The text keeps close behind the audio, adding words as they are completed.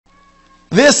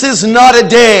This is not a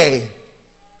day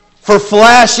for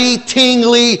flashy,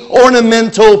 tingly,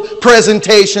 ornamental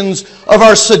presentations of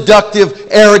our seductive,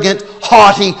 arrogant,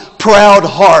 haughty, proud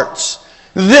hearts.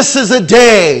 This is a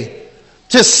day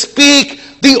to speak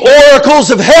the oracles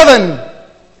of heaven.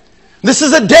 This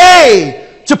is a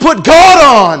day to put God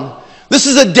on. This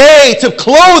is a day to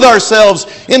clothe ourselves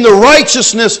in the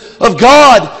righteousness of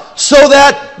God, so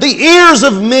that the ears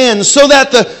of men, so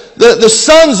that the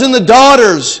sons and the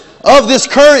daughters of this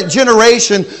current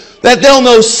generation, that they'll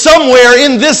know somewhere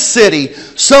in this city,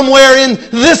 somewhere in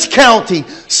this county,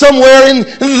 somewhere in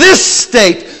this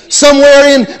state,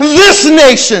 somewhere in this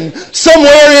nation,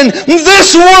 somewhere in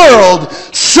this world,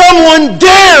 someone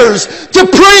dares to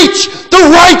preach the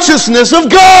righteousness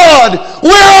of God.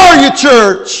 Where are you,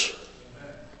 church?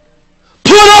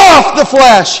 Put off the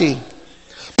flashy.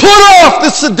 Put off the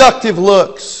seductive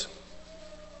looks.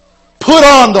 Put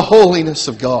on the holiness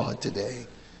of God today.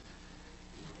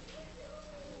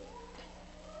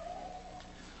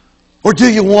 Or do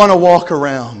you want to walk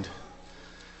around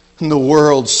and the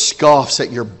world scoffs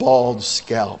at your bald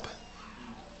scalp?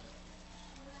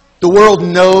 The world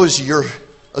knows your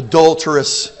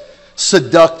adulterous,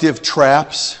 seductive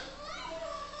traps.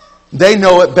 They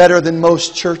know it better than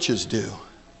most churches do.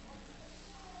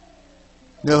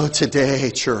 No, today,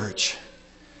 church,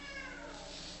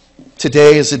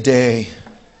 today is a day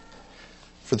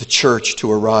for the church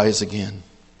to arise again.